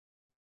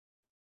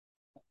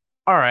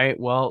All right,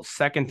 well,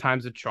 second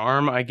time's a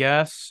charm, I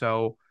guess.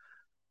 So,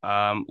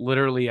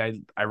 literally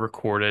I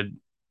recorded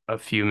a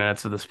few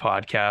minutes of this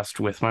podcast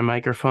with my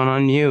microphone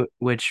on mute,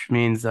 which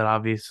means that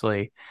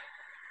obviously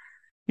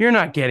you're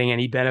not getting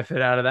any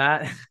benefit out of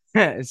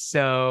that.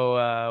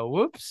 So,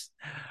 whoops.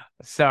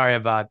 Sorry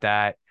about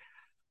that.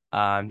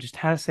 Just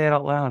had to say it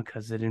out loud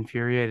because it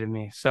infuriated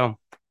me. So,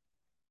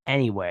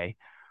 anyway,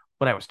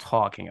 what I was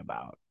talking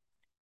about.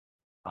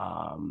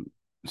 Um,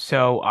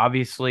 so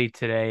obviously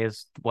today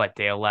is what,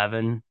 day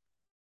 11?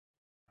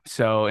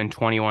 So in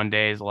 21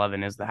 days,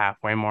 11 is the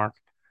halfway mark.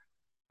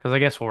 Because I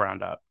guess we'll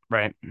round up,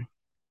 right?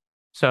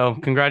 So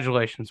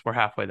congratulations, we're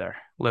halfway there.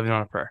 Living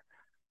on a prayer.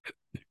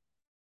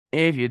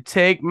 If you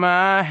take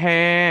my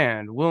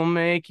hand, we'll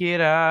make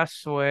it, I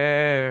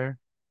swear.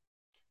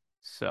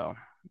 So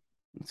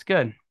it's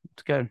good.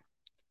 It's good.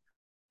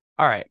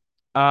 All right.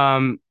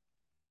 Um,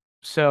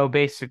 so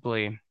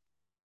basically,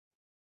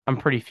 I'm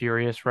pretty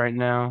furious right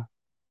now,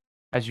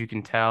 as you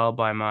can tell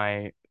by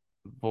my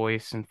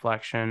voice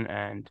inflection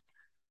and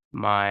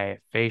my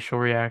facial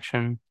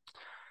reaction,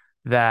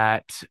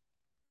 that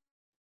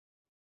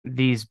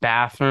these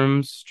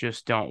bathrooms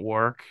just don't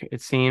work,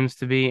 it seems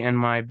to be in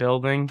my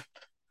building.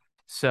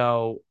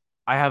 So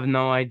I have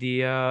no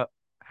idea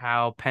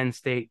how Penn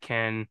State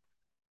can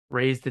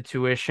raise the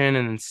tuition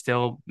and then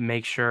still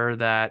make sure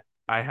that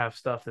I have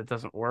stuff that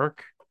doesn't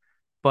work.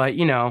 But,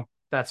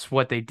 that's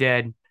what they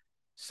did.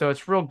 So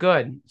it's real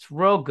good. It's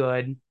real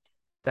good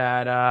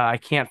that I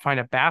can't find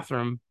a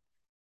bathroom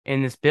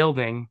in this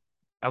building,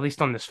 at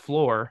least on this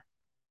floor.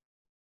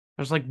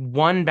 There's like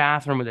one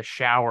bathroom with a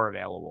shower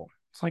available.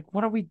 It's like,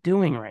 what are we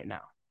doing right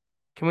now?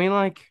 Can we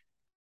like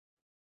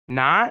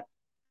not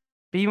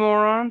be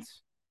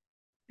morons?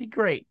 Be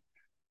great.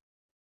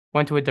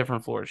 Went to a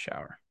different floor to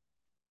shower.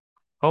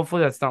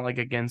 Hopefully that's not like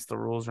against the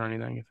rules or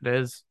anything. If it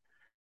is,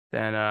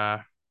 then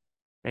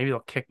maybe they'll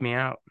kick me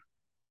out.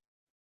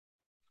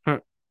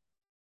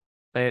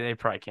 They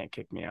probably can't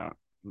kick me out.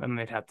 Then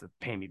they'd have to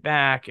pay me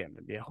back and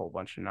it'd be a whole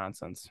bunch of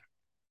nonsense.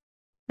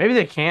 Maybe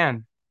they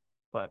can,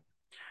 but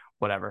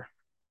whatever.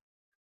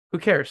 Who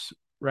cares,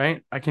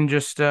 right? I can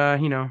just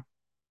live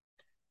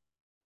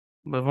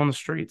on the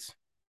streets.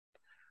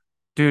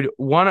 Dude,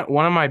 one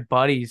of my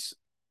buddies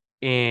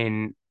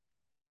in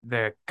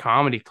the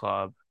comedy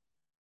club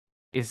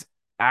is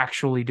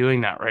actually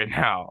doing that right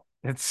now.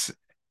 It's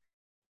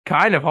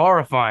kind of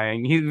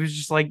horrifying. He was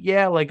just like,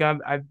 yeah, like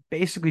I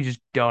basically just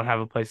don't have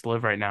a place to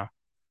live right now.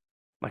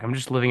 Like I'm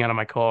just living out of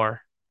my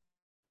car.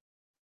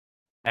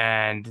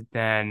 And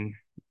then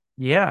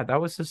yeah,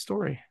 that was his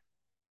story.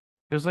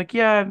 It was like,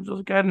 yeah,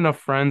 I had enough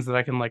friends that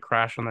I can like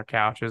crash on their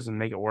couches and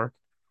make it work.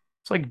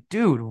 It's like,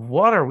 dude,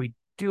 what are we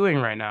doing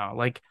right now?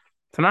 Like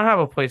to not have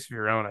a place of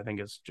your own, I think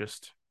is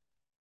just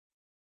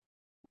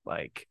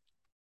like,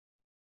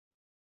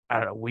 I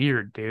don't know,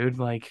 weird, dude.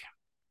 Like,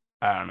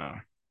 I don't know.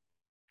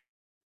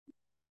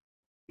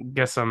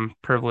 Guess I'm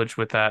privileged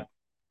with that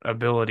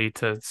ability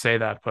to say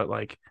that, but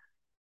like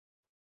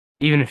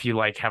even if you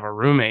like have a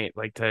roommate,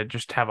 like to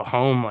just have a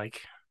home,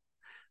 like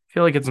I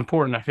feel like it's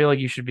important. I feel like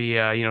you should be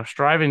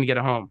striving to get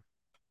a home.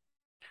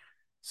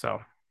 So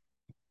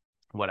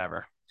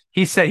whatever.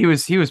 He said he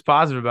was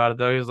positive about it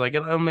though. He was like,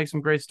 it'll make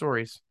some great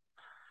stories.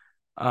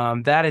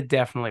 That it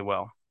definitely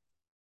will.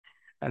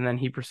 And then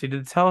he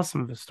proceeded to tell us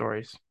some of his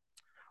stories.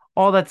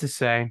 All that to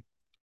say,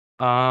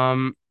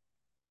 um,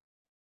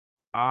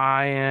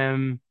 I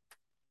am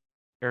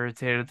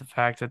irritated at the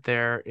fact that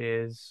there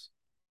is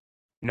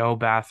no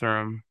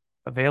bathroom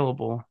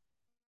available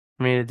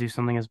for me to do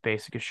something as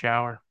basic as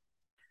shower.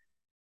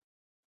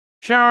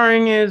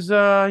 Showering is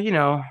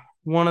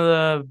one of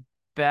the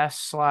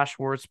best slash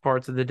worst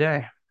parts of the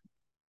day.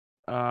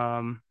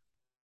 Um,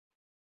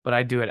 but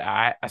I do it.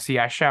 I see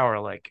I shower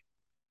like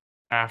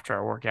after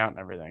I work out and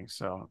everything,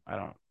 so I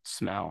don't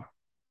smell.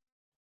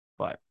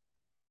 But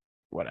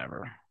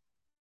whatever.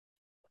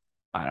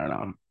 I don't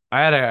know.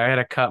 I had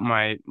to cut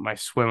my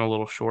swim a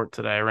little short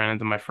today. I ran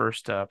into my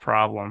first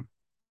problem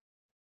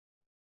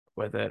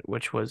with it,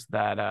 which was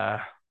that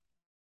I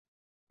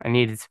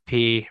needed to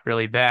pee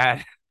really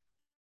bad.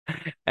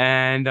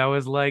 And I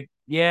was like,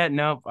 yeah,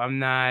 nope, I'm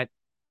not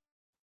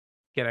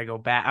gonna go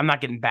back. I'm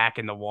not getting back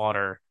in the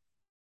water.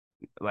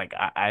 Like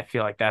I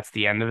feel like that's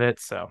the end of it.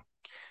 So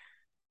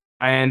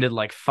I ended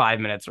like 5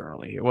 minutes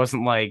early. It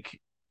wasn't like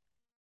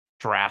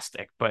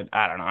drastic, but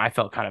I don't know. I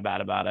felt kind of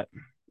bad about it.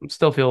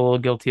 Still feel a little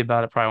guilty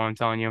about it, probably what I'm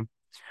telling you.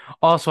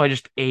 Also, I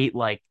just ate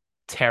like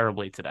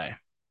terribly today.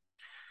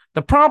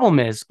 The problem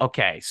is,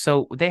 okay,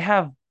 so they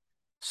have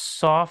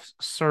soft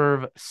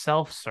serve,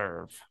 self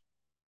serve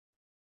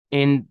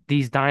in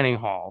these dining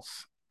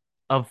halls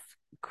of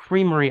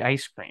creamery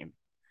ice cream.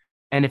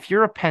 And if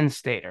you're a Penn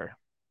Stater,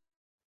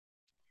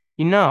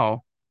 you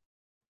know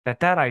that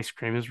that ice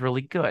cream is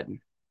really good.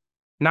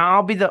 Now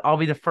I'll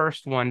be the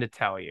first one to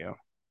tell you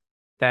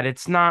that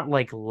it's not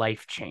like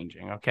life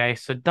changing, okay?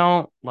 So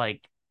don't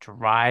like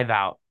drive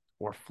out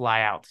or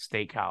fly out to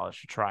State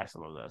College to try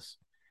some of this.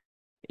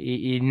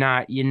 You're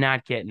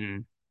not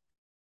getting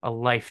a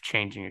life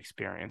changing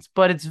experience,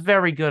 but it's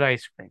very good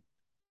ice cream.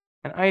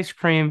 And ice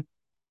cream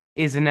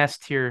is an S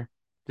tier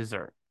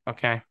dessert.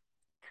 Okay.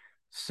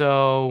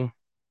 So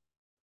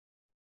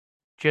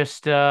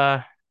just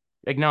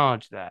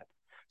acknowledge that.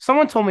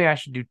 Someone told me I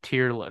should do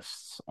tier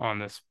lists on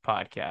this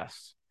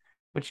podcast,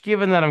 which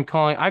given that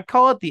I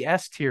call it the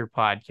S tier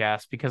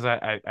podcast because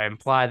I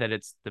imply that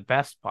it's the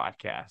best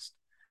podcast,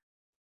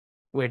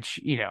 which,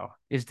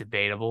 is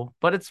debatable,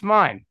 but it's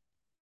mine.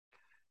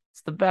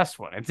 It's the best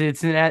one.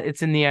 It's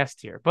in the S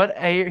tier. But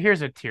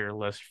here's a tier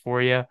list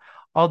for you.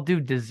 I'll do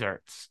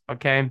desserts,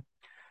 okay?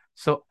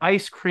 So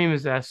ice cream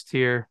is S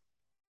tier.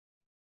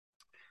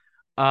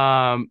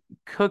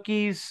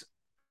 Cookies.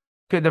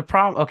 The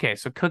problem. Okay,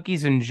 so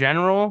cookies in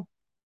general,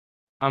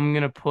 I'm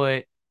gonna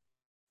put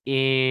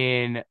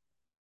in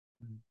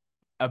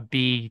a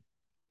B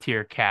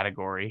tier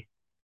category.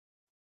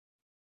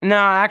 No,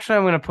 actually,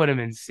 I'm gonna put them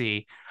in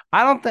C.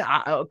 I don't think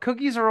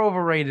cookies are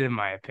overrated in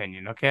my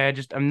opinion. Okay,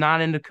 I'm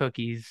not into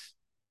cookies.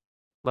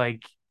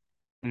 Like,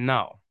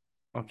 no.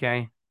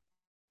 Okay,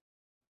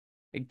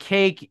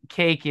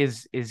 cake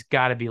is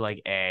got to be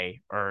like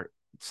A or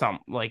some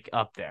like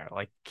up there.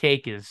 Like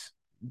cake is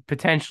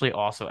potentially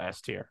also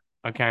S tier.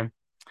 Okay.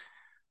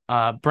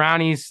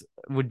 Brownies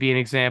would be an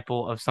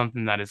example of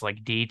something that is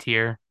like D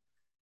tier.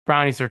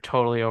 Brownies are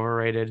totally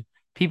overrated.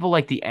 People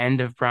like the end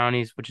of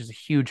brownies, which is a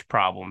huge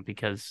problem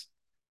because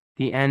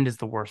the end is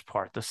the worst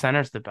part. The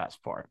center's the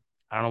best part.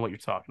 I don't know what you're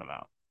talking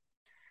about.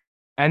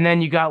 And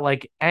then you got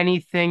like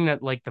anything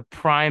that like the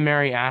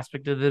primary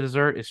aspect of the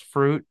dessert is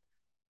fruit.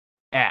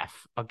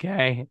 F,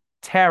 okay?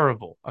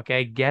 Terrible.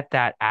 Okay, get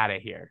that out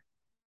of here.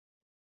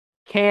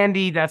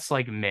 Candy, that's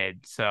like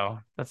mid. So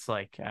that's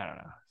like, I don't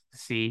know.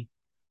 C.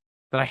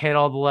 Did I hit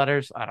all the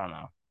letters? I don't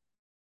know.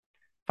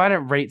 If I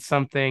didn't rate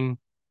something,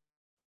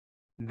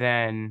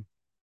 then,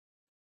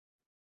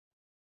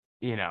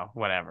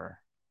 whatever.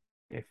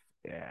 If,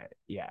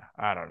 yeah,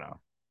 I don't know.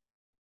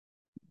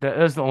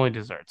 Those are the only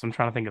desserts. I'm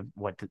trying to think of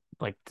what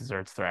like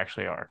desserts there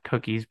actually are.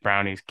 Cookies,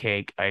 brownies,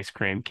 cake, ice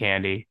cream,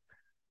 candy,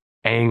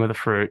 anything with a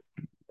fruit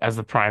as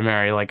the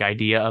primary like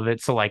idea of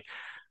it. So like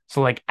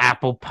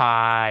apple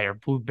pie or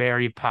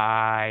blueberry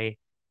pie,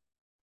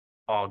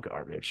 all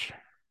garbage.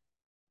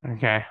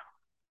 Okay.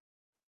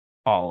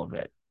 All of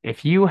it.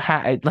 If you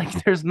had like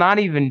there's not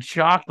even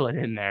chocolate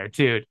in there,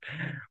 dude.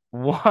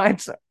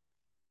 What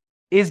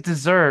is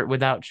dessert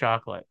without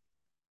chocolate?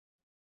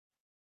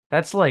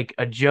 That's like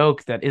a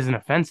joke that isn't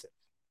offensive.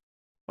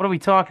 What are we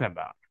talking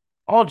about?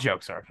 All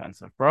jokes are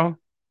offensive, bro.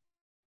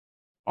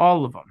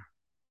 All of them.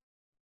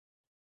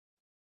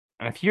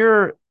 And if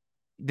you're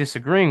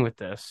disagreeing with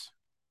this,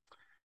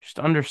 just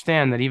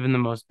understand that even the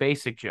most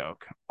basic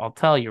joke, I'll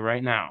tell you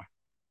right now.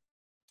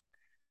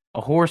 A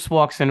horse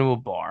walks into a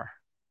bar.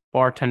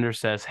 Bartender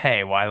says,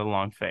 "Hey, why the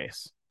long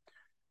face?"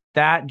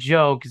 That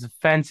joke is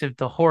offensive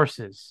to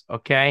horses,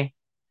 okay?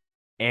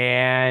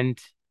 And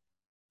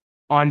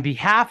on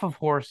behalf of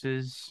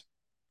horses,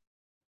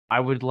 I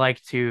would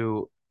like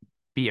to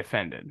be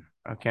offended,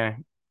 okay?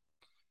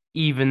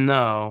 Even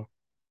though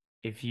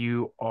if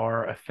you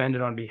are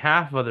offended on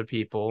behalf of other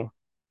people,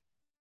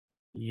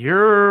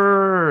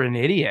 you're an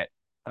idiot.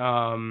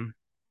 Um,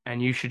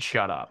 and you should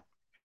shut up.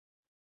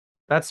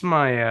 That's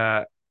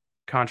my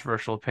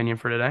controversial opinion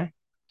for today.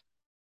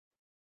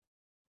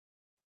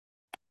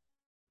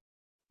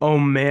 Oh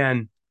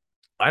man,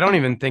 I don't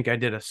even think I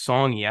did a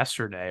song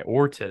yesterday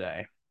or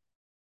today.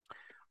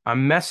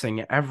 I'm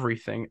messing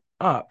everything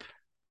up.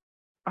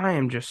 I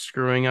am just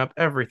screwing up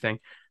everything.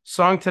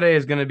 Song today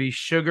is going to be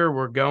Sugar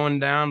We're Going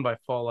Down by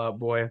Fall Out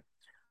Boy.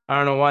 I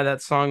don't know why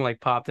that song like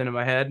popped into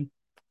my head.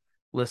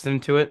 Listening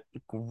to it,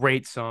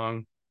 great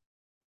song.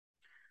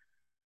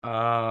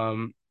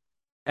 Um,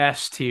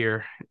 S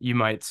tier, you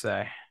might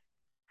say.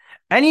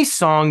 Any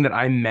song that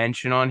I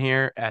mention on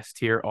here, S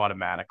tier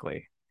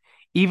automatically.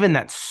 Even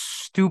that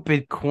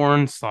stupid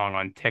corn song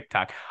on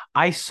TikTok.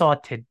 I saw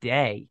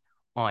today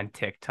on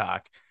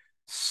TikTok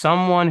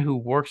someone who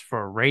works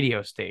for a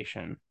radio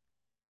station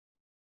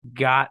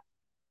got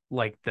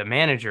like the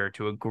manager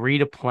to agree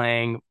to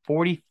playing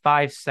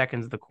 45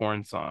 seconds of the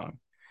corn song.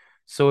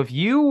 So if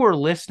you were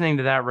listening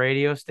to that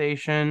radio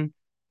station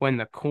when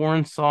the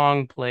corn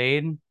song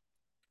played,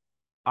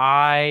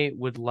 I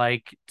would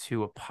like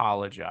to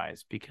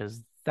apologize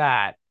because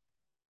that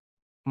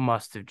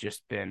must have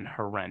just been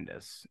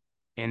horrendous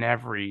in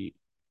every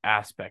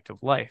aspect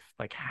of life.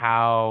 Like,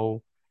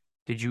 how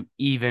did you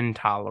even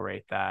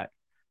tolerate that?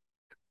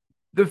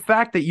 The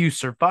fact that you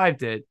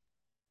survived it,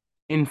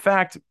 in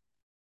fact,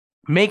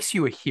 makes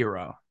you a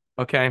hero.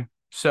 Okay.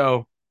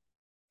 So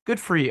good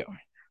for you.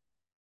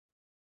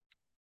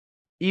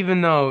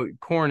 Even though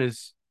corn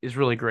is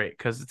really great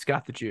because it's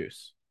got the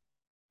juice.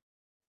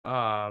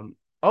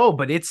 Oh,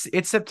 but it's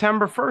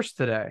September 1st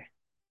today.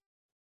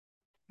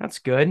 That's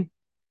good.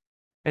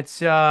 It's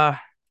the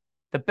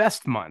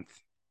best month.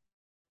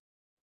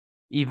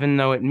 Even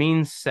though it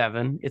means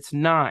seven, it's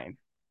nine.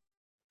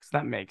 So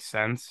that makes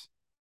sense.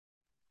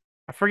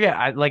 I forget.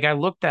 I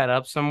looked that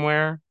up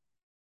somewhere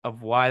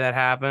of why that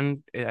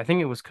happened. I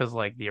think it was because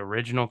like the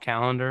original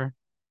calendar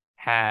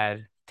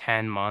had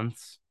 10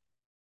 months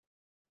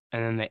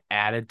and then they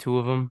added two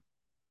of them.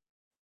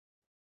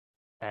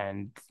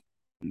 and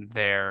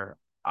they're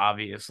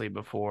obviously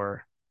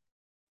before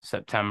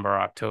September,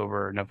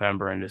 October,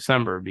 November, and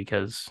December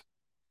because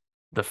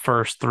the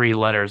first three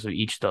letters of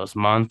each of those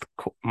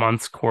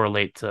months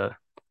correlate to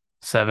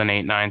 7,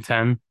 8, 9,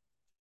 10.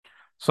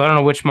 So I don't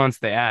know which months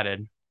they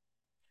added,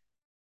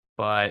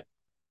 but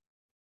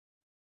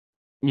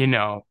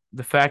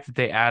the fact that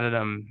they added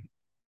them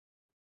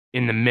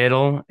in the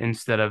middle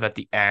instead of at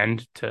the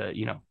end to,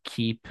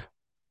 keep,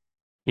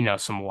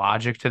 some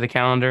logic to the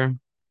calendar.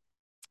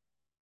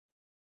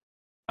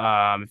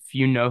 If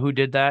you know who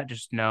did that,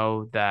 just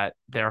know that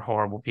they're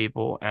horrible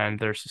people and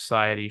their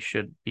society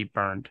should be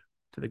burned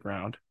to the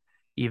ground,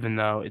 even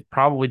though it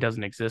probably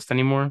doesn't exist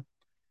anymore.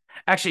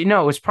 Actually,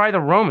 no, it's probably the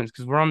Romans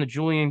because we're on the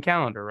Julian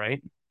calendar,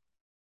 right?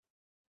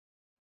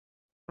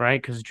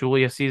 Right? Because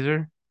Julius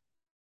Caesar,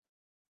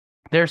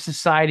 their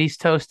society's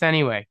toast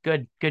anyway.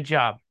 Good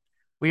job.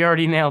 We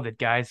already nailed it,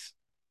 guys.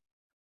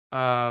 We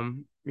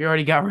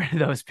already got rid of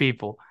those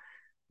people.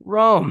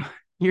 Rome,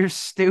 you're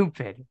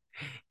stupid.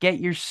 Get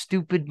your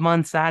stupid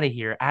months out of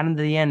here. Add them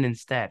to the end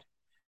instead.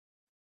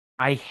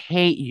 I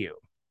hate you.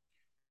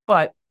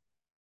 But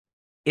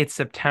it's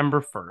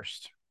September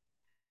 1st.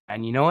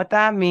 And you know what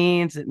that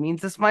means? It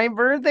means it's my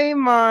birthday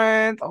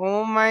month.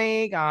 Oh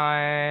my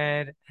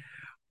God.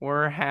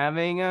 We're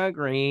having a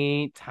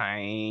great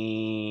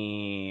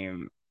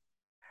time.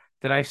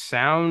 Did I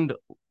sound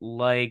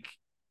like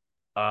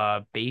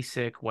a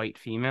basic white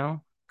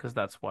female? Because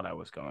that's what I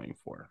was going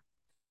for.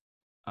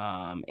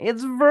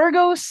 It's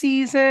Virgo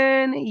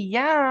season.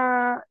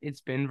 Yeah,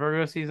 it's been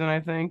Virgo season,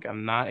 I think.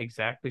 I'm not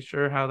exactly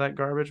sure how that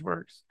garbage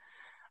works.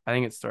 I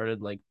think it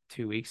started like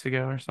 2 weeks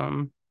ago or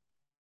something.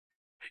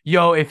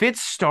 Yo, if it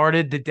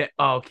started the day,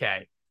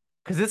 okay,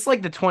 because it's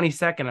like the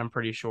 22nd, I'm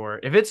pretty sure.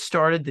 If it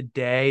started the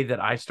day that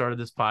I started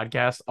this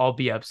podcast, I'll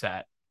be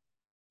upset.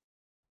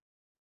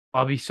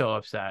 I'll be so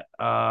upset.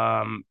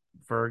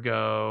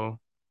 Virgo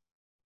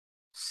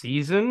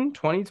season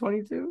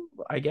 2022,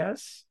 I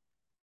guess.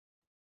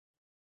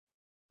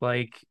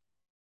 Like,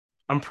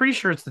 I'm pretty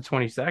sure it's the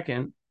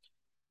 22nd.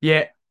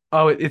 Yeah.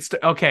 Oh, it's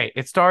okay.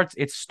 It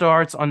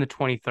starts on the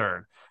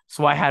 23rd.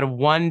 So I had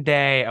one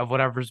day of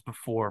whatever's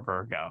before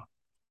Virgo.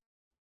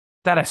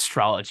 That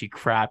astrology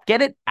crap.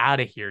 Get it out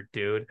of here,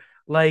 dude.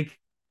 Like,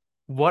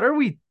 what are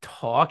we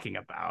talking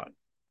about?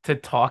 To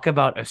talk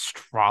about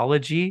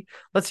astrology?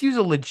 Let's use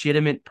a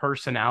legitimate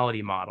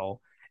personality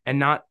model and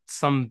not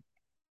some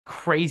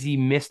crazy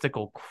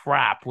mystical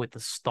crap with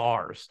the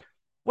stars.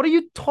 What are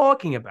you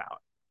talking about?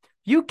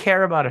 You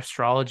care about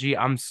astrology?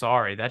 I'm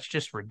sorry. That's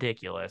just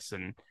ridiculous.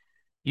 And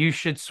you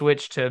should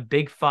switch to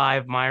Big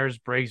Five, Myers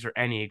Briggs, or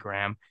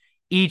Enneagram.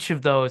 Each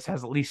of those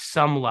has at least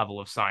some level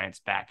of science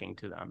backing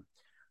to them.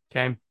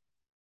 Okay.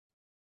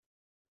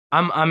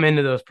 I'm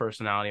into those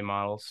personality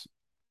models.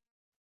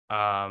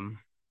 Um,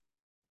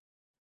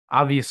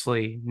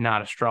 Obviously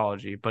not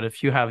astrology, but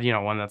if you have,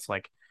 one that's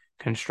like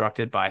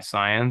constructed by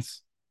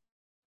science,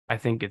 I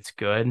think it's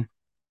good.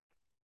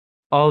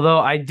 Although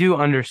I do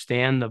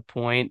understand the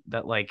point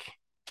that like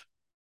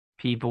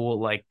people will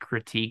like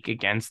critique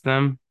against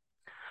them,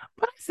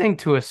 but I think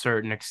to a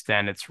certain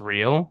extent it's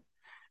real,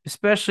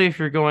 especially if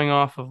you're going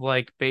off of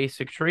like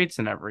basic traits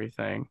and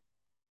everything.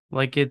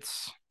 Like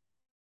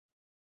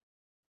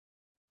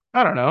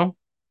I don't know,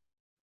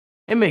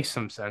 it makes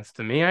some sense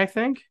to me, I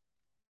think,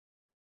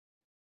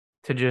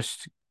 to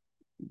just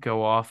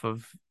go off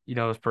of,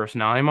 those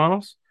personality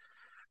models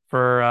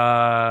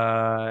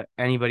for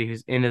anybody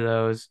who's into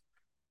those.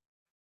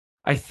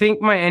 I think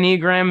my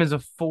Enneagram is a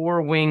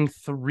four wing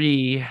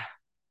three.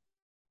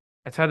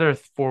 It's either a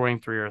four wing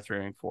three or a three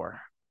wing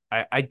four.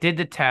 I did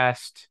the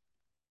test.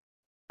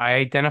 I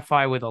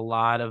identify with a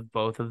lot of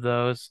both of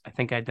those. I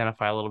think I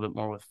identify a little bit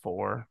more with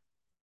four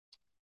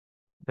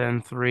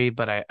than three,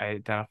 but I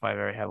identify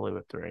very heavily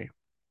with three.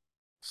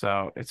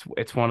 So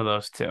it's one of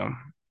those two.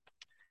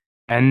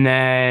 And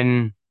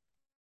then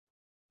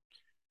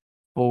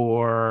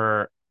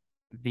for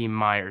the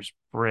Myers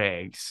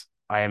Briggs,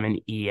 I am an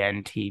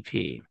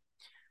ENTP.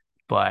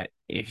 But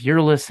if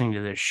you're listening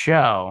to this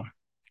show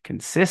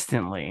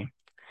consistently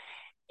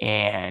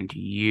and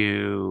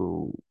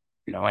you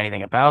know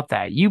anything about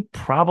that, you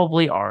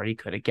probably already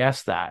could have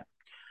guessed that.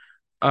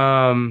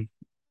 Um,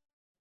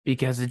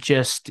 because it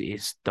just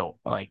is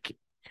like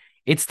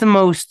it's the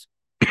most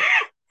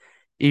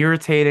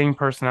irritating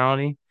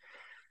personality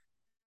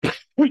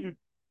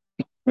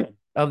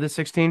of the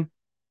 16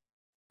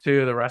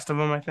 to the rest of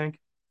them, I think.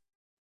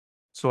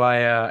 So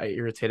I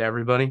irritate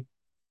everybody,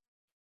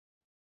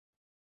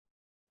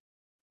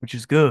 which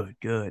is good.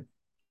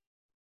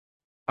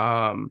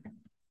 Um,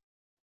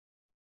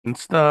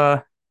 it's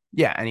the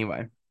yeah,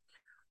 anyway.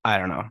 I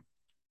don't know.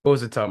 What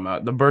was it talking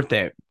about? The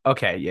birthday.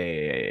 Okay,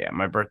 yeah.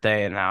 My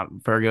birthday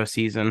and Virgo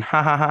season.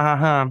 Ha ha ha ha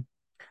ha.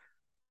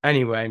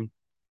 Anyway,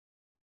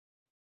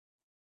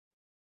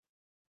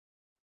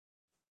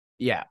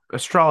 yeah,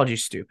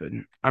 astrology's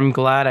stupid. I'm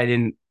glad I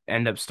didn't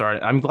end up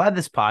starting. I'm glad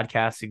this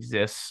podcast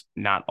exists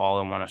not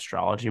all in one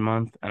astrology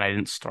month, and I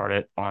didn't start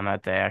it on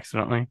that day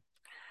accidentally.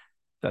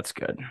 That's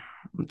good.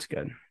 That's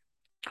good.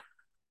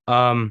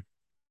 Um,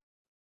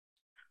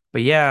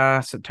 But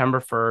yeah, September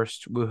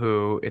 1st,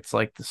 woohoo. It's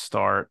like the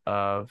start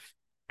of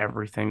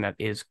everything that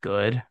is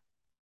good,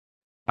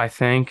 I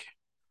think.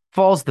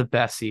 Fall's the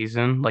best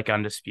season, like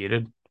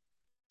undisputed.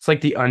 It's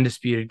like the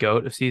undisputed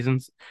GOAT of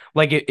seasons.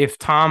 Like if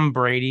Tom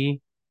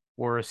Brady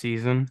were a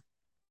season,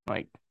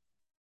 like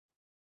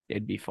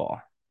it'd be fall.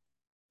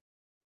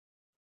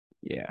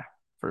 Yeah,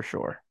 for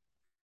sure.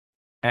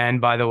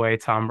 And by the way,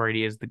 Tom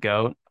Brady is the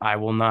GOAT. I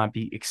will not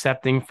be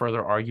accepting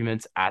further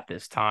arguments at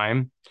this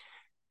time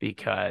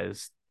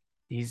because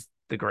he's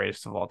the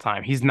greatest of all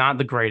time. He's not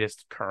the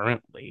greatest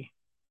currently.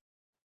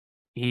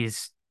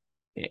 He's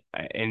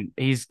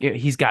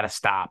he's got to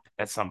stop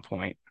at some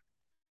point.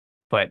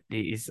 But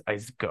he's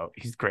GOAT.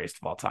 He's the greatest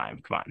of all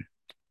time. Come on.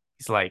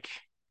 He's like,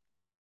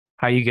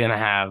 how you gonna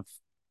have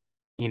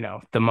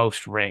the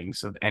most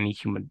rings of any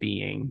human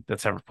being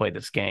that's ever played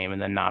this game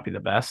and then not be the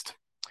best?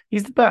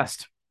 He's the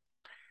best.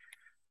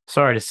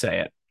 Sorry to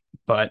say it,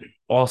 but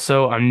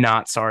also I'm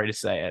not sorry to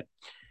say it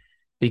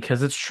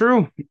because it's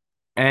true.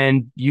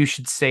 And you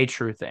should say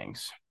true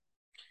things.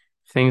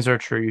 If things are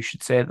true, you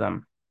should say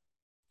them.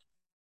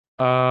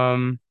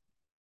 Um,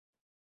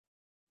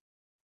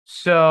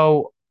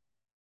 so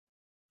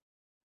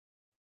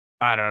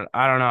I don't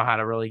know how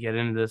to really get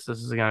into this.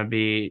 There's gonna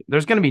be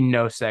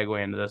no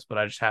segue into this, but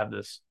I just have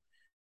this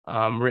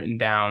written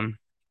down.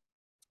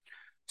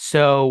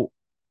 So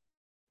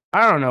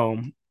I don't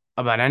know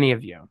about any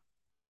of you,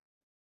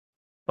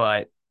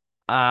 but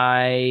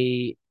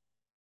I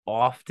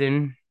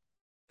often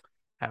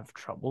have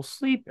trouble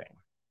sleeping.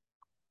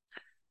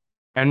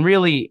 And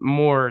really,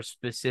 more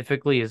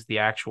specifically, is the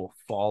actual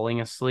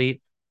falling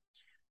asleep,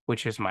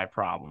 which is my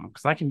problem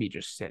because I can be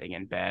just sitting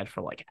in bed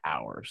for like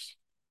hours.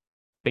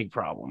 Big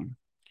problem.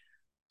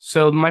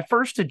 So, my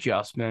first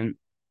adjustment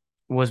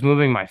was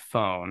moving my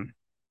phone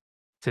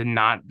to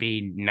not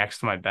be next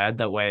to my bed.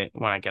 That way,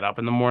 when I get up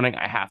in the morning,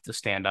 I have to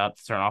stand up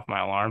to turn off my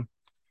alarm,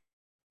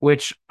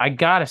 which I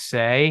gotta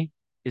say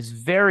is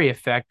very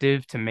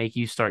effective to make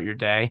you start your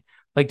day.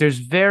 Like, there's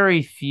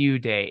very few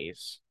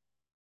days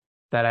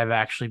that I've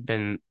actually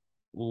been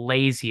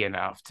lazy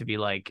enough to be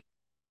like,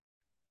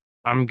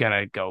 I'm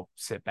gonna go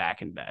sit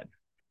back in bed.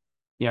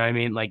 You know what I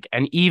mean? Like,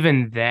 and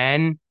even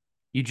then,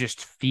 you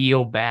just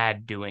feel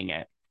bad doing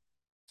it.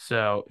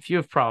 So if you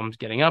have problems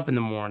getting up in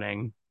the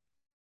morning,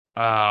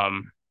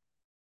 um,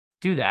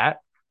 do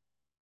that.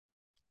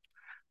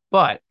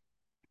 But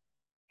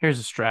here's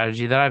a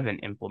strategy that I've been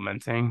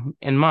implementing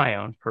in my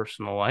own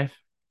personal life,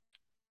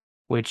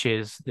 which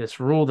is this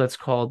rule that's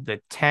called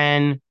the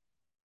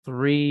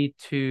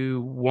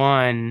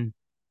 10-3-2-1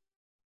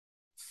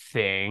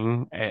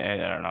 thing. I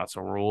don't know, it's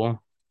a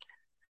rule.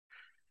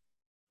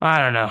 I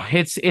don't know.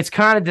 It's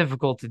kind of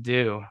difficult to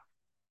do,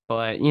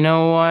 but you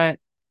know what?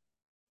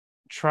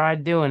 Try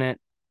doing it.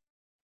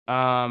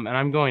 And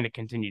I'm going to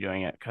continue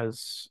doing it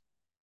because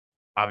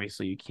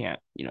obviously you can't,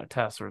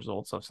 test the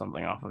results of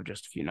something off of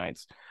just a few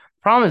nights.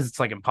 Problem is it's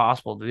like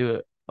impossible to do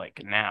it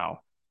like now.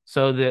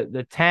 So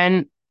the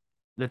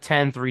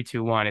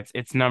 10-3-2-1,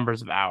 it's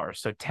numbers of hours.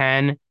 So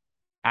 10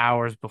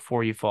 hours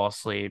before you fall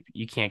asleep,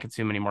 you can't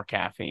consume any more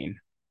caffeine,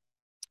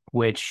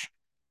 which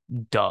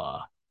duh.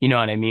 You know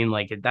what I mean?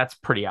 Like that's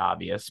pretty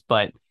obvious.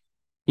 But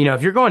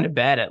if you're going to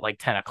bed at like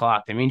 10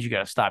 o'clock, that means you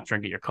got to stop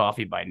drinking your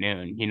coffee by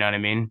noon. You know what I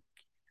mean?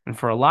 And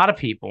for a lot of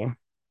people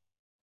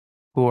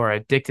who are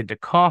addicted to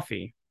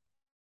coffee,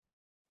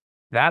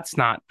 that's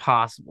not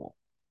possible.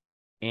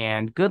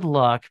 And good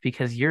luck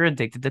because you're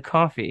addicted to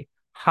coffee.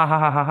 Ha ha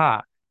ha ha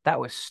ha. That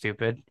was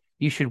stupid.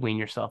 You should wean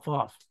yourself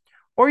off.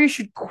 Or you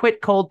should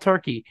quit cold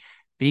turkey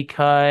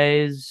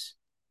because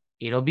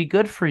it'll be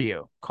good for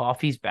you.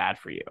 Coffee's bad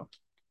for you.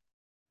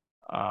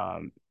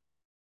 Um,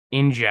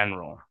 in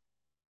general.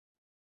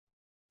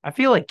 I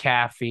feel like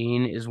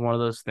caffeine is one of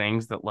those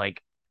things that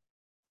like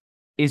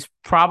is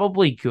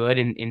probably good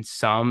in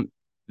some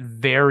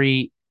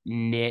very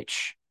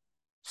niche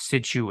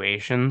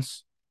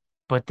situations,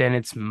 but then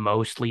it's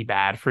mostly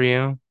bad for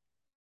you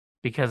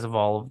because of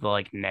all of the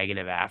like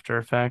negative after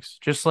effects,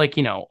 just like,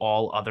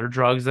 all other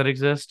drugs that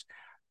exist.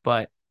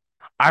 But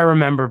I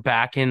remember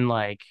back in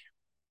like,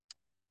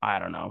 I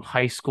don't know,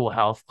 high school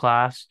health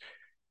class,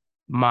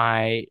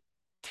 my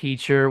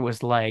teacher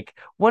was like,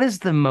 what is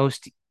the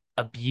most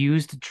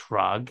abused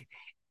drug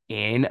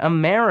in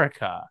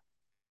America?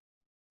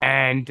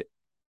 And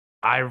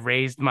I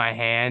raised my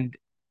hand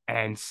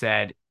and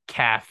said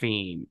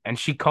caffeine. And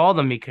she called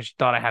on me because she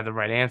thought I had the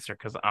right answer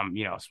because I'm,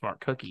 a smart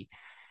cookie.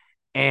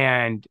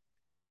 And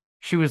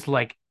she was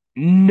like,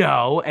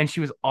 no. And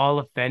she was all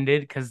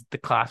offended because the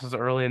class was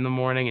early in the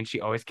morning and she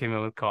always came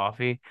in with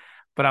coffee.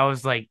 But I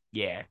was like,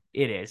 yeah,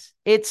 it is.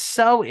 It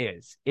so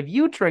is. If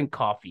you drink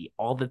coffee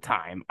all the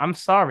time, I'm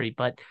sorry,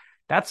 but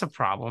that's a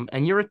problem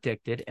and you're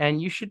addicted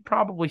and you should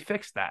probably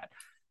fix that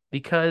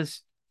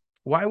because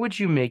why would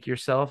you make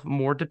yourself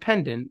more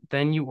dependent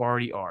than you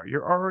already are?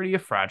 You're already a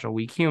fragile,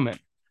 weak human.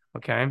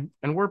 Okay.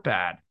 And we're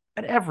bad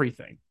at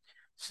everything.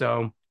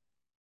 So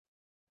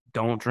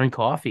don't drink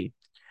coffee.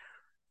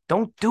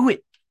 Don't do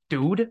it,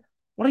 dude.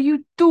 What are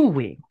you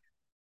doing?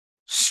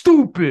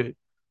 Stupid.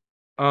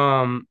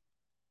 Um,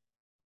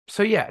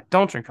 So yeah,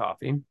 don't drink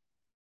coffee.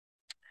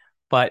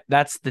 But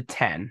that's the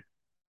 10.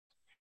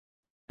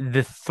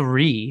 The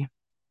 3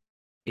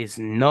 is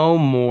no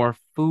more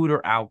food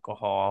or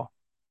alcohol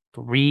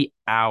 3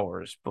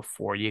 hours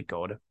before you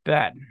go to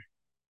bed.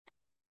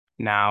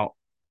 Now,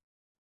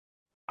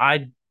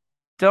 I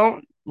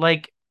don't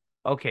like,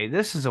 okay,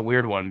 this is a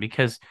weird one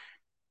because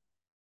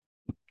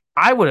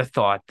I would have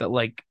thought that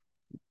like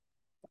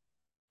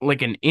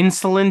an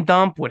insulin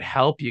dump would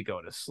help you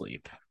go to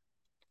sleep.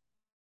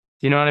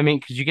 Do you know what I mean?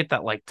 Because you get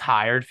that like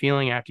tired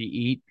feeling after you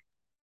eat,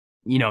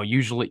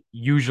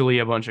 usually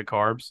a bunch of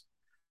carbs.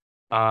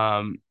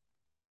 Um,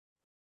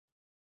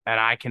 and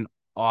I can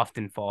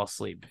often fall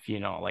asleep if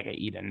like I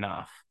eat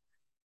enough.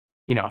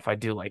 If I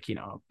do like,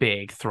 a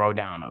big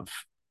throwdown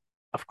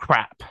of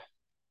crap.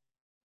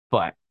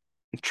 But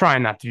I'm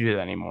trying not to do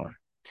that anymore.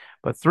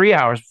 But 3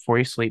 hours before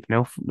you sleep,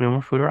 no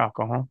more food or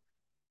alcohol,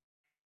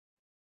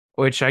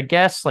 which I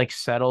guess like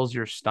settles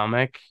your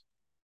stomach.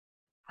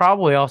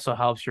 Probably also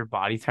helps your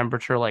body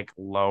temperature like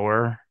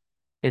lower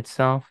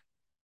itself.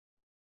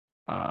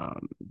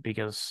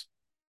 Because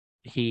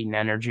heat and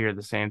energy are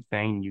the same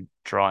thing. You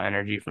draw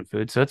energy from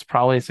food, so it's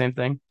probably the same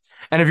thing.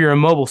 And if you're a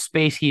mobile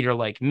space heater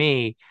like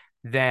me,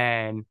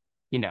 then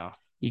you know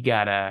you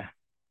gotta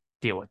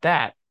deal with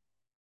that,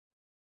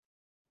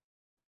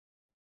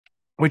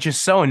 which is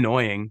so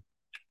annoying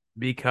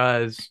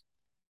because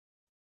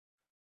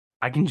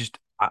I can just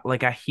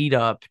like I heat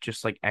up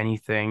just like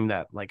anything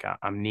that like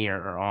I'm near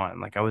or on.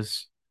 Like I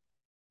was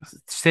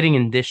sitting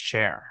in this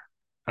chair,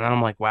 and then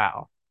I'm like,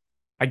 wow.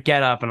 I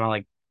get up and I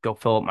like go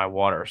fill up my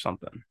water or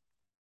something,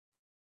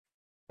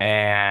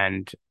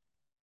 and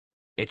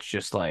it's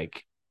just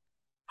like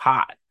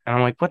hot, and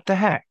I'm like, what the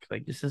heck?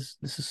 Like this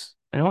is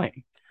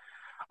annoying.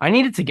 I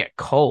need it to get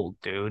cold,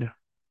 dude. It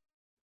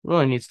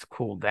really needs to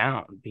cool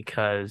down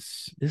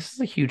because this is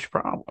a huge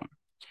problem.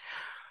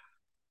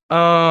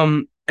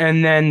 And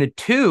then the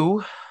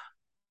two,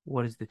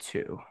 what is the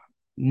two?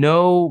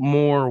 No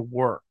more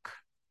work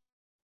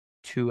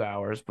 2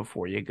 hours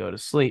before you go to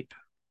sleep.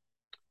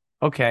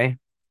 Okay,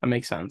 that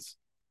makes sense.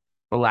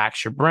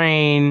 Relax your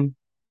brain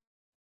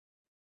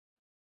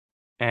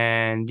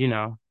and,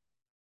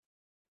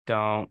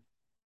 don't,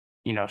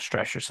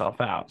 stress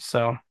yourself out.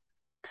 So,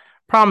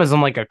 problem is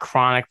I'm like a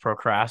chronic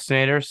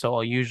procrastinator, so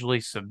I'll usually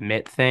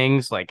submit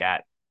things like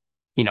at,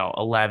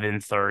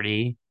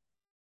 11:30,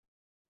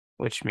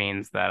 which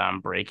means that I'm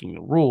breaking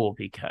the rule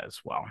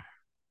because, well,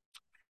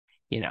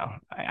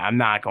 I'm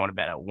not going to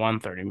bed at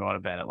 1:30. I'm going to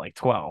bed at like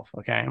 12.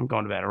 Okay. I'm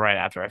going to bed right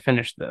after I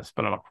finish this,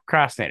 but I'm a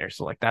procrastinator.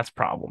 So, like, that's a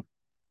problem.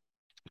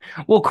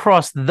 We'll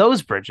cross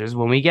those bridges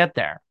when we get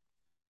there.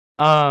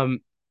 Um,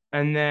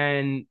 and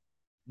then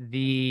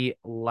the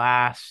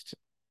last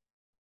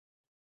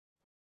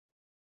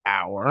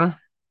hour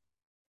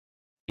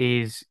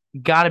is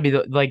got to be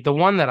the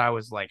one that I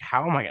was like,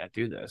 how am I going to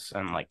do this?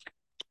 And like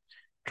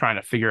trying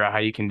to figure out how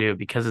you can do it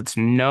because it's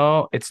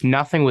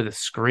nothing with a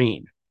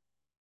screen.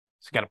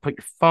 So you got to put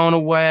your phone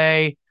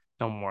away,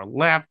 no more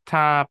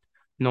laptop,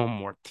 no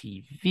more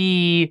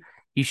TV.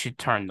 You should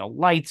turn the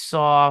lights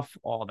off,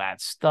 all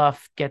that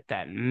stuff. Get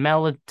that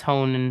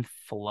melatonin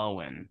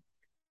flowing,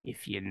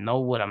 if you know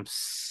what I'm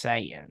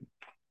saying.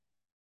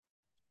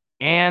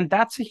 And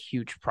that's a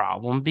huge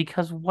problem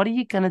because what are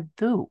you going to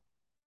do?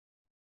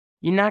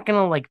 You're not going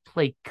to like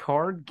play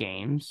card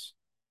games,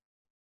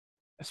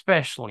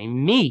 especially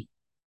me.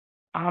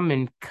 I'm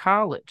in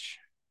college,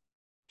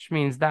 which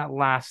means that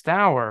last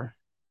hour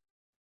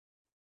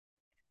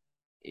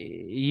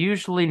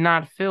usually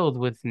not filled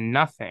with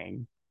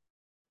nothing.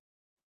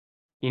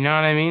 You know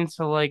what I mean?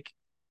 So like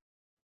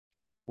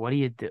what do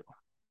you do?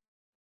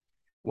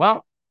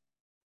 Well,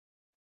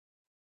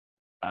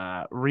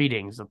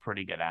 reading's a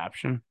pretty good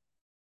option.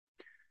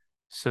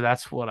 So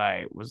that's what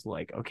I was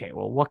like, okay,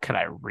 well, what could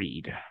I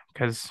read?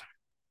 Because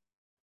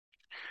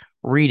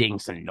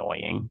reading's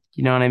annoying.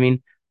 You know what I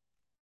mean?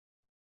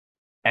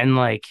 And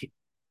like,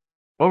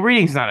 well,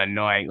 reading's not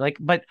annoying. Like,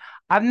 but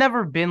I've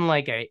never been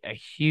like a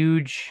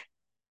huge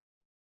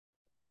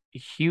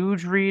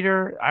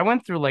reader. I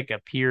went through like a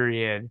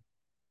period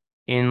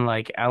in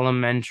like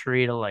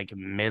elementary to like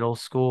middle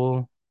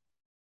school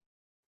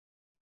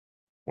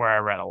where I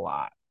read a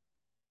lot.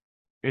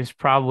 It was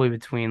probably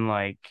between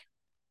like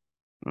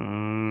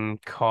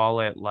call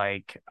it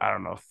like I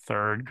don't know,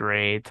 third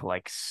grade to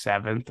like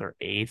seventh or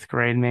eighth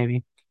grade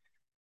maybe.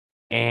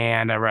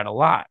 And I read a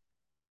lot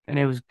and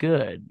it was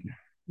good.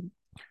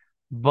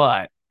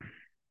 But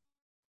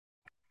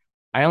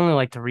I only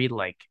like to read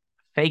like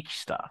fake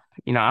stuff.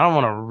 I don't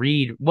want to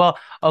read. Well,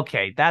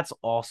 okay, that's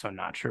also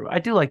not true. I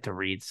do like to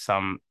read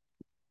some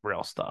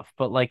real stuff,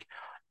 but like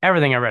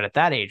everything I read at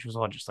that age was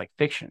all just like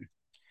fiction.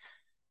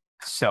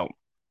 So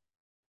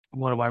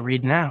what do I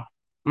read now?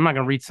 I'm not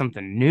gonna read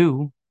something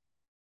new.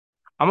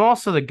 I'm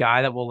also the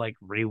guy that will like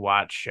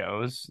rewatch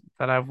shows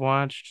that I've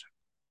watched,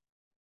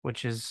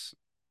 which is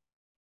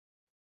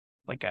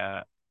like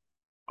a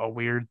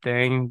weird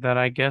thing that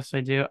I guess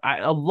I do.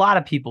 A lot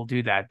of people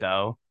do that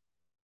though.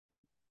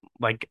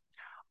 Like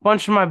a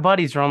bunch of my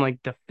buddies are on like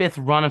the fifth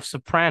run of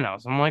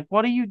Sopranos. I'm like,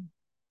 what are you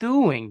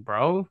doing,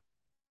 bro?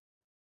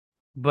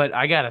 But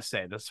I gotta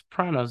say, The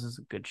Sopranos is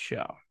a good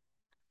show.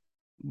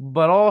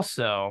 But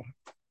also,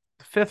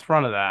 the fifth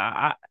run of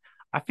that,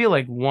 I feel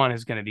like one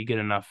is gonna be good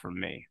enough for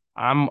me.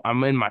 I'm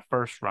in my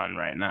first run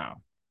right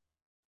now.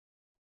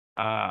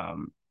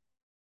 Um,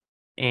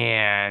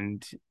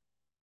 and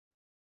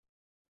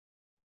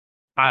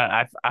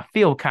I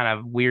feel kind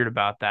of weird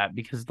about that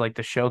because like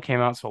the show came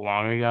out so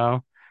long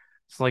ago.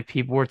 So like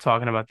people were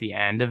talking about the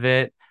end of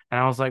it, and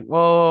I was like, whoa,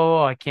 whoa,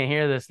 whoa, I can't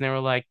hear this. And they were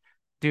like,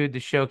 dude,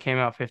 the show came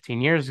out 15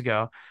 years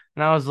ago.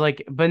 And I was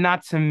like, but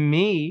not to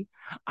me.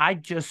 I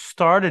just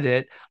started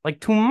it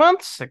like 2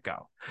 months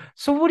ago.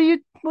 So what do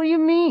you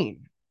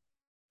mean?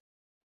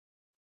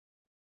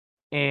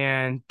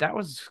 And that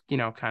was,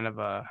 kind of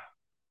a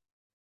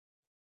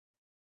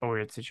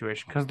weird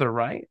situation because they're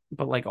right,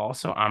 but like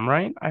also I'm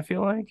right, I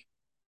feel like.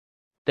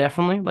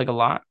 Definitely, like a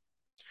lot.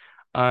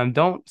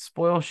 Don't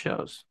spoil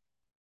shows,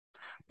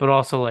 but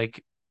also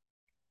like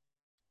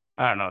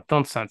I don't know,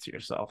 don't censor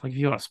yourself. Like if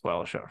you want to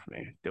spoil a show for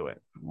me, do it.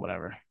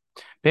 Whatever.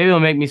 Maybe it'll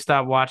make me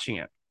stop watching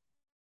it,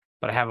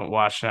 but I haven't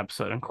watched an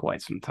episode in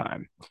quite some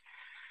time.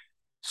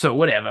 So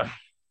whatever.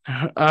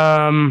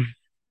 Um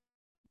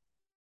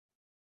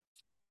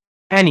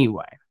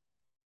anyway,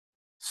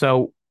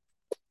 so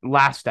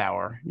last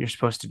hour, you're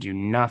supposed to do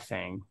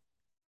nothing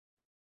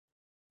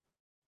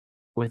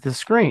with the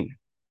screen.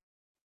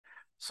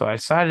 So I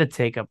decided to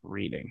take up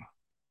reading.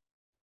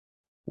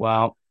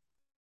 Well,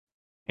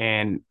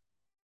 and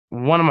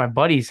one of my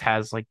buddies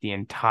has like the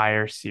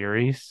entire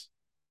series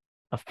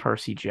of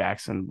Percy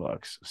Jackson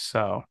books.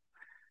 So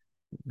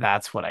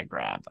that's what I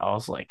grabbed. I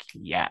was like,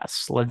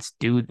 yes, let's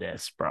do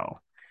this, bro.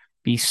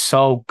 Be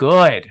so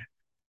good.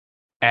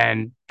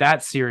 And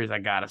that series, I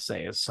gotta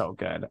say, is so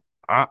good.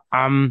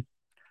 I'm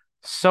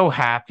so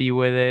happy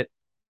with it.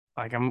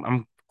 Like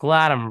I'm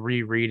glad I'm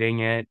rereading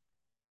it.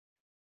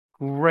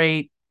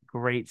 Great,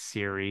 great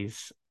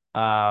series.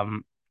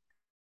 Um,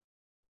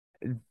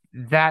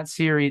 that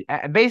series,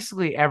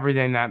 basically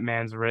everything that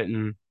man's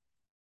written,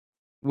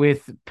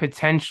 with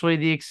potentially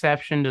the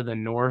exception to the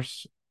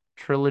Norse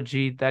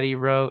trilogy that he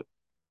wrote.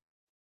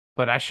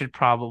 But I should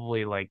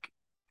probably like,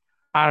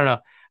 I don't know.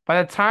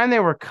 By the time they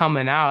were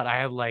coming out, I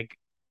had like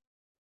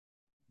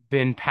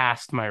been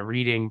past my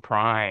reading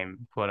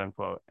prime, quote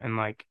unquote. And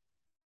like,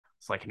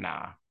 it's like,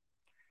 nah.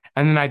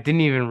 And then I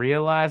didn't even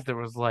realize there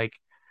was like,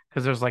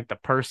 because there's like the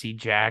Percy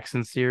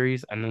Jackson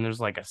series, and then there's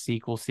like a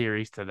sequel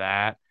series to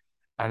that.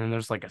 And then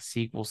there's like a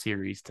sequel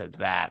series to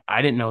that.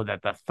 I didn't know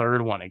that the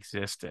third one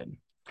existed,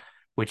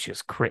 which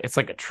is crazy. It's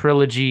like a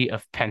trilogy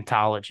of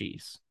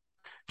pentologies.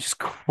 Just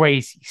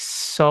crazy.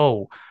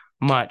 So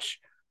much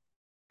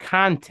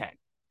content.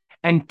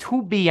 And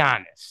to be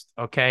honest,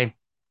 okay,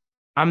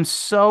 I'm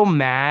so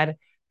mad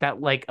that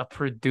like a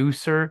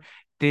producer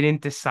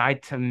didn't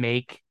decide to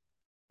make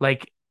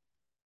like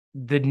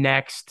the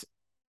next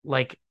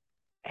like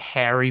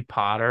Harry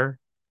Potter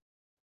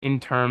in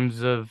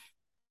terms of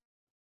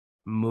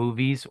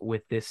movies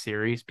with this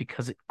series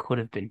because it could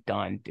have been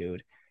done,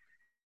 dude.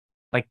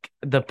 Like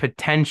the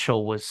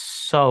potential was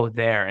so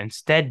there.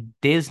 Instead,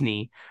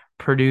 Disney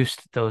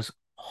produced those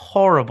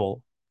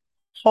horrible,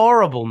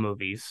 horrible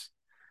movies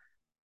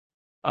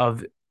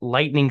of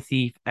Lightning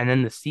Thief and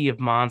then the Sea of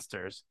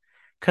Monsters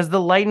because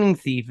the Lightning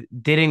Thief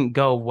didn't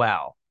go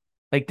well.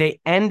 Like they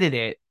ended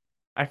it.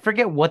 I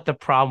forget what the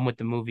problem with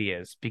the movie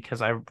is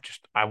because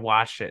I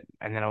watched it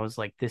and then I was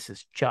like, this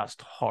is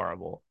just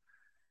horrible.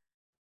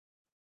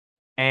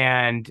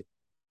 And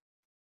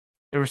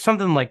there was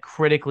something like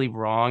critically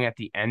wrong at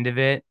the end of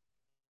it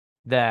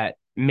that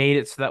made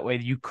it so that way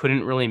you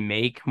couldn't really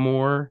make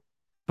more.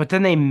 But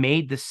then they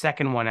made the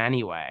second one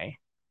anyway.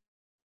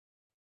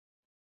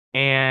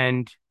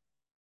 And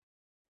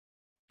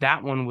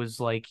that one was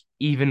like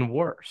even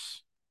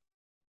worse.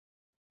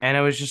 And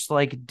I was just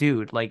like,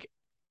 dude, like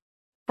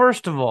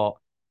first of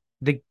all,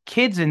 the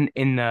kids in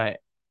the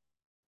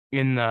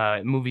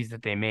movies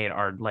that they made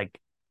are like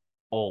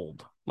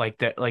old.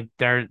 Like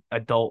they're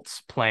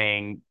adults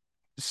playing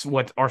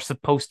what are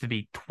supposed to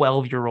be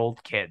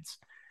 12-year-old kids.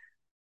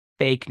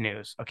 Fake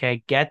news.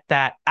 Okay. Get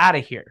that out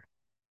of here.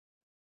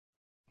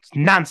 It's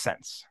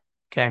nonsense.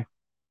 Okay.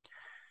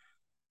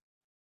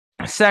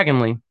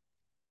 Secondly,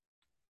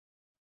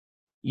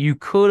 you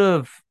could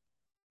have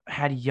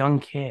had young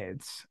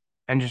kids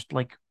and just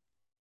like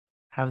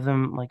have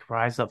them like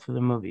rise up through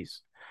the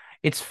movies.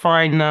 It's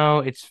fine though.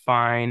 It's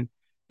fine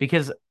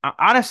because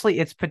honestly,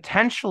 it's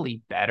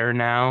potentially better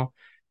now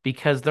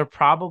because they're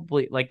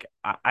probably like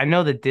I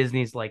know that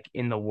Disney's like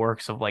in the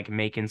works of like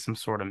making some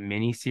sort of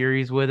mini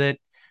series with it,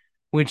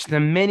 which the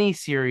mini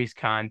series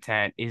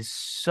content is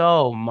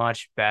so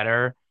much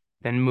better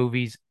than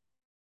movies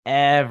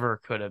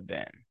ever could have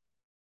been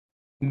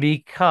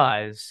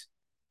because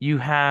you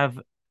have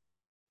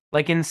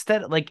like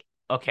instead like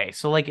okay,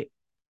 so like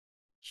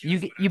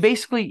you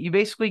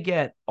basically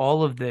get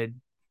all of the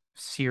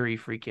Siri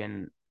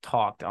freaking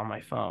talked on my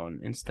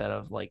phone instead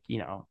of like,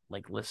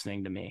 like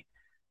listening to me.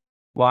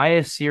 Why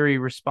is Siri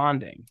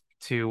responding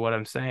to what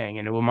I'm saying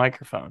into a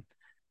microphone?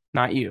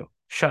 Not you.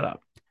 Shut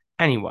up.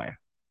 Anyway,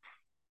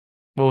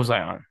 What was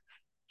I on?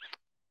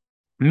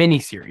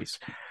 Miniseries.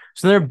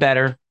 So they're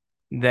better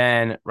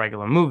than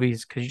regular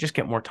movies because you just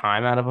get more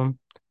time out of them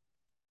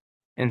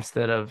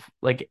instead of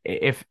like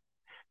if,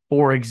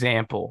 for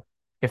example,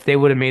 if they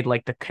would have made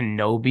like the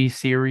Kenobi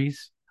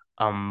series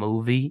a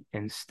movie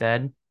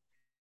instead,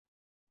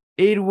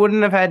 it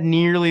wouldn't have had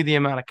nearly the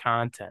amount of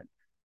content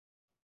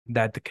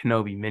that the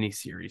Kenobi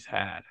miniseries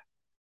had.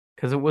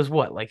 Because it was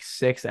what, like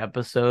 6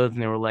 episodes,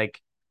 and they were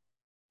like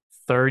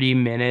 30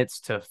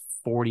 minutes to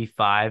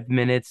 45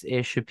 minutes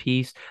ish a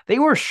piece. They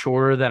were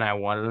shorter than I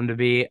wanted them to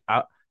be.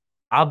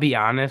 I'll be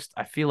honest,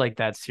 I feel like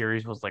that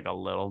series was like a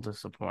little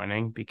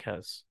disappointing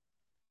because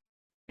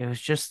it was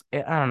just,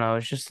 I don't know,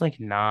 it's just like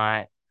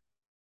not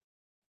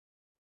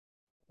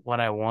what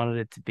I wanted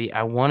it to be.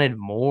 I wanted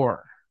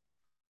more.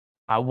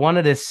 I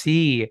wanted to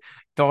see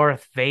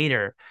Darth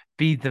Vader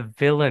be the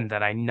villain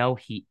that I know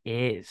he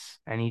is.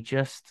 And he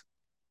just,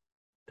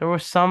 there were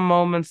some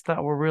moments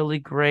that were really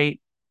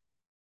great,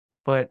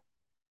 but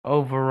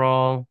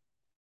overall,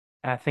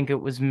 I think it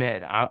was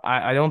mid.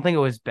 I don't think it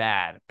was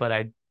bad, but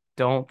I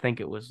don't think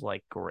it was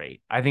like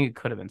great. I think it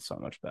could have been so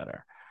much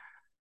better.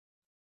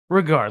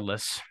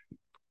 Regardless,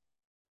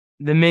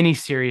 the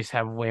miniseries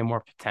have way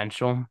more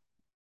potential,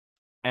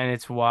 and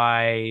it's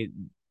why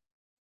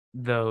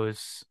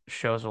those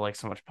shows are like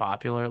so much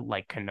popular,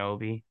 like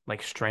Kenobi,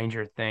 like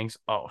Stranger Things.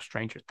 Oh,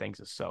 Stranger Things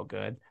is so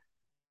good.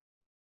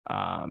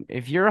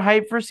 If you're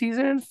hyped for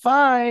season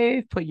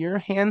 5, put your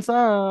hands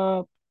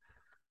up.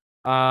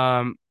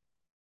 Um,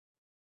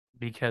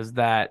 because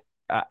that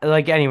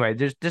like anyway,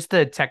 there's just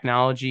the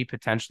technology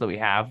potential that we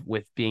have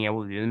with being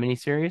able to do the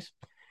miniseries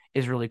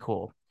is really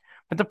cool.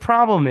 But the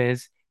problem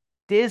is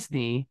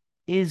Disney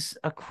is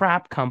a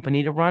crap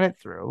company to run it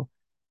through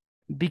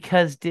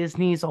because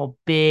Disney's all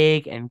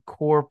big and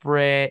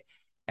corporate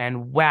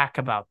and whack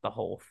about the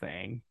whole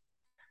thing.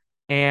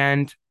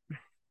 And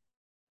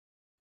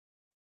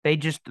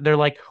they're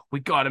like, we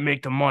gotta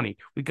make the money.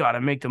 We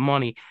gotta make the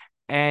money.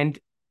 And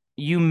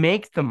you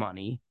make the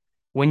money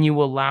when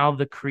you allow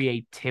the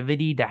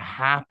creativity to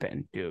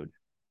happen, dude.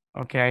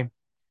 Okay.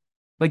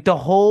 Like the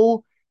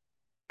whole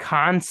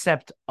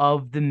concept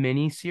of the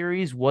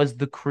miniseries was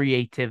the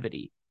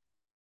creativity.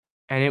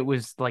 And it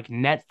was like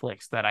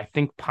Netflix that I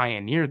think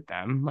pioneered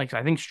them. Like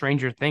I think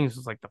Stranger Things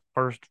was like the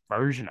first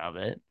version of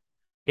it,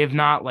 if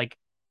not like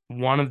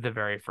one of the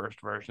very first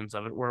versions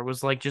of it, where it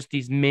was like just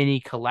these mini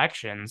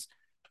collections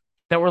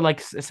that were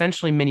like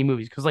essentially mini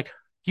movies. Because like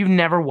if you've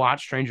never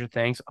watched Stranger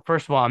Things,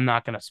 first of all, I'm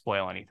not gonna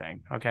spoil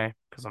anything, okay?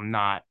 Because I'm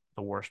not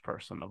the worst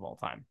person of all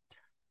time.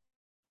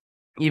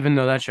 Even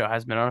though that show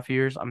has been on a few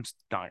years, I'm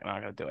not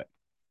gonna do it.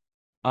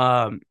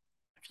 Um,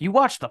 if you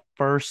watch the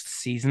first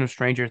season of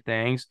Stranger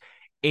Things,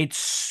 it's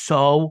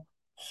so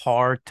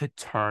hard to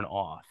turn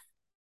off.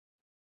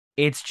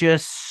 It's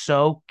just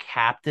so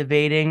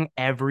captivating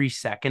every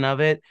second of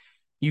it.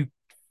 You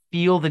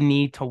feel the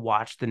need to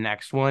watch the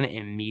next one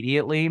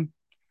immediately.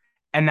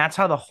 And that's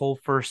how the whole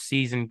first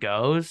season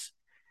goes.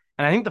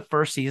 And I think the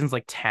first season's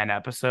like 10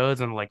 episodes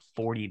and like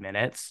 40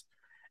 minutes.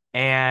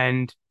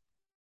 And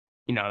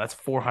that's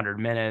 400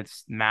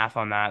 minutes. Math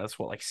on that. That's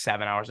what, like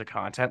 7 hours of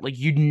content. Like,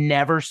 you'd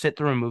never sit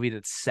through a movie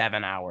that's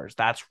 7 hours.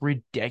 That's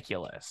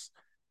ridiculous.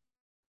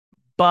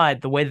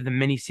 But the way that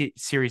the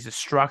series is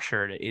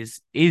structured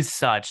is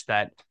such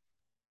that,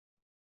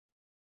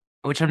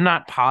 which I'm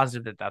not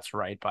positive that that's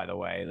right, by the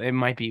way. It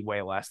might be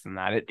way less than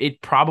that. It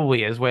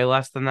probably is way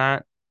less than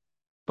that.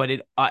 But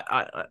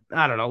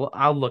I don't know.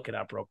 I'll look it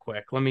up real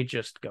quick. Let me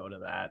just go to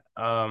that.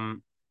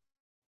 All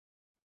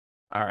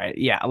right.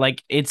 Yeah,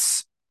 like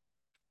it's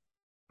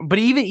but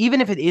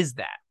even if it is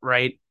that,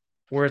 right?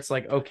 Where it's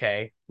like,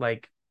 okay,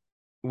 like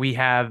we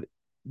have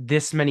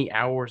this many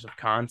hours of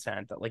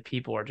content that like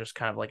people are just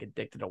kind of like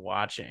addicted to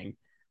watching.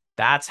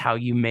 That's how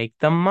you make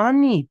the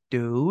money,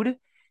 dude.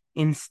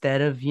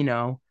 Instead of,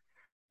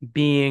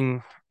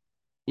 being,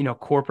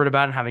 corporate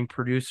about it and having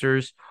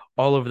producers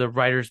all over the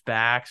writers'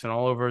 backs and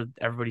all over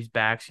everybody's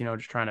backs,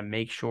 just trying to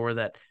make sure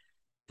that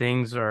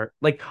things are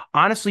like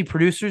honestly,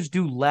 producers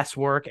do less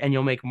work and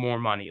you'll make more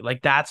money.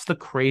 Like that's the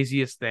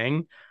craziest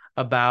thing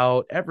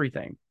about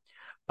everything.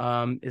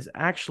 Is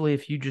actually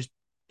if you just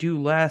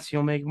do less,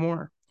 you'll make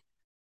more.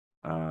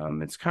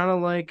 It's kind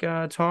of like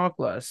talk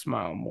less,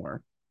 smile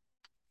more,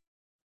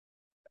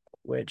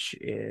 which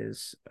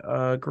is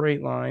a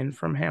great line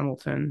from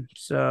Hamilton.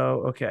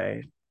 So,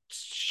 okay,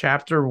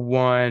 chapter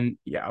one,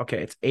 yeah,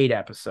 okay, it's 8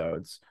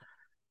 episodes,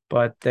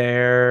 but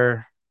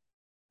they're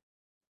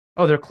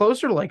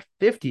closer to like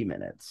 50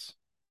 minutes.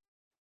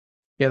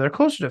 Yeah, they're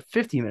closer to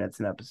 50 minutes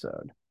an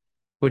episode,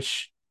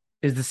 which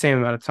is the same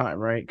amount of time,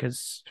 right?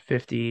 Because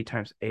 50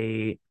 times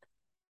 8,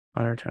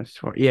 100 times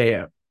 4. Yeah,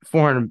 yeah.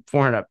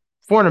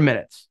 400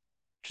 minutes,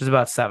 which is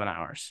about 7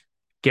 hours,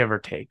 give or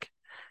take.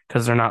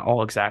 Because they're not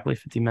all exactly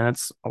 50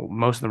 minutes.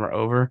 Most of them are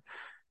over,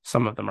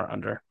 some of them are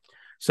under.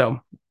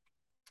 So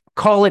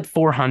call it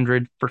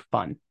 400 for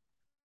fun.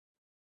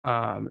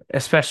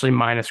 Especially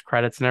minus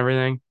credits and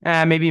everything.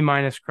 Maybe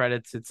minus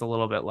credits, it's a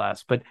little bit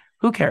less, but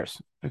who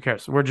cares? Who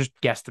cares? We're just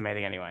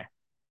guesstimating anyway.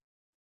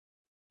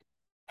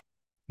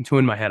 I'm too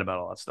in my head about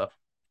all that stuff.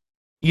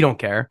 You don't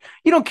care.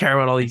 You don't care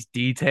about all these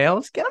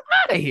details. Get them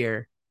out of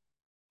here.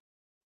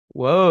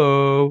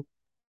 Whoa.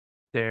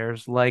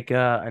 There's like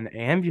an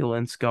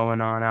ambulance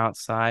going on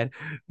outside.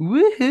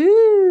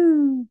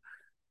 Woohoo!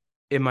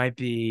 It might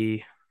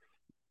be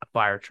a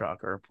fire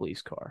truck or a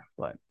police car,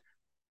 but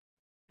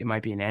it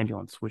might be an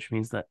ambulance, which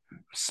means that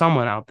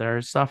someone out there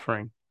is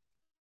suffering.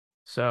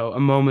 So a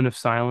moment of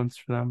silence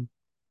for them.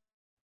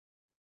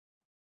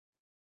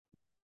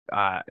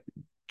 Uh,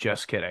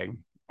 just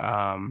kidding.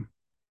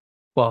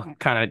 Well,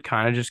 kind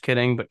of just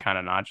kidding, but kind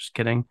of not just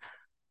kidding.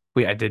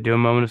 I did do a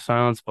moment of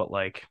silence, but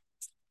like,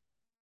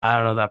 I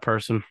don't know that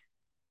person.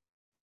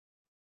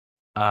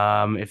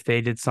 If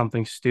they did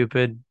something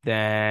stupid,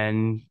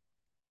 then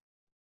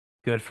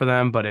good for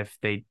them. But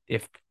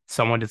if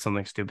someone did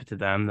something stupid to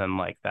them, then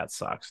like that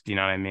sucks. Do you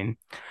know what I mean?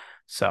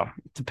 So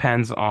it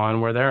depends on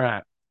where they're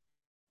at.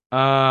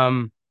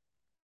 Um,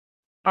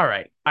 all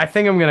right. I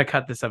think I'm gonna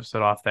cut this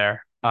episode off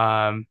there.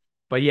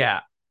 But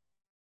yeah,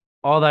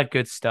 all that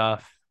good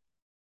stuff.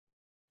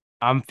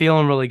 I'm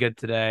feeling really good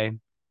today.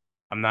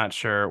 I'm not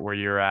sure where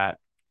you're at,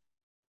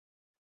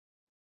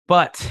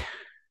 but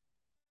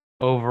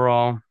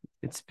overall,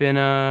 it's been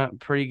a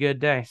pretty good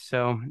day.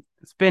 So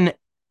it's been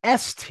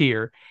S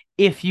tier,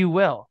 if you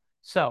will.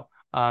 So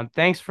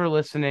thanks for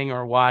listening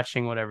or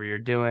watching, whatever you're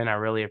doing. I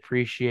really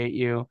appreciate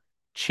you.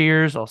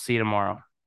 Cheers. I'll see you tomorrow.